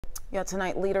Yeah,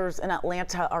 tonight leaders in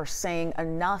Atlanta are saying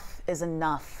enough is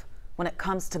enough when it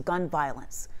comes to gun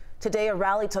violence. Today, a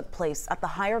rally took place at the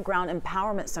Higher Ground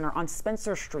Empowerment Center on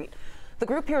Spencer Street. The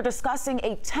group here discussing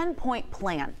a 10-point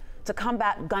plan to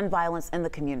combat gun violence in the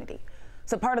community.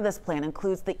 So part of this plan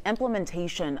includes the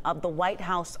implementation of the White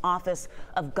House Office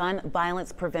of Gun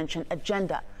Violence Prevention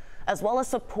agenda, as well as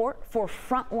support for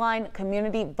frontline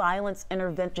community violence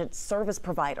intervention service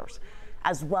providers,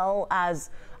 as well as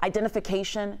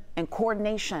identification and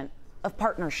coordination of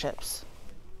partnerships.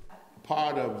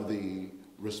 Part of the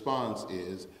response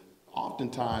is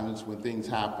oftentimes when things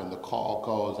happen, the call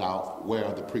goes out, where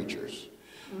are the preachers?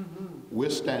 We're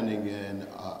standing in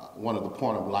one of the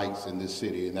point of lights in this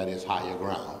city, and that is Higher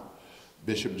Ground.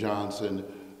 Bishop Johnson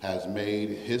has made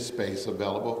his space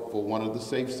available for one of the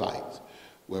safe sites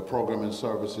where program and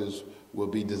services will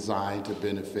be designed to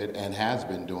benefit, and has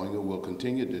been doing it, will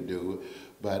continue to do.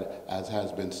 But as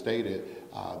has been stated,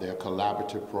 there are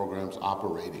collaborative programs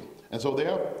operating. And so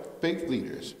there are faith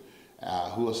leaders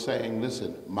who are saying,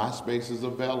 listen, my space is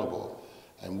available.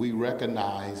 And we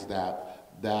recognize that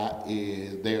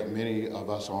there are many of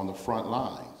us on the front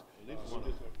lines.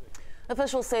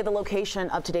 Officials say the location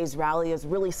of today's rally is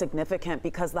really significant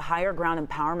because the Higher Ground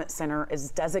Empowerment Center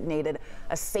is designated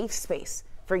a safe space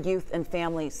for youth and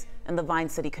families in the Vine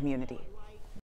City community.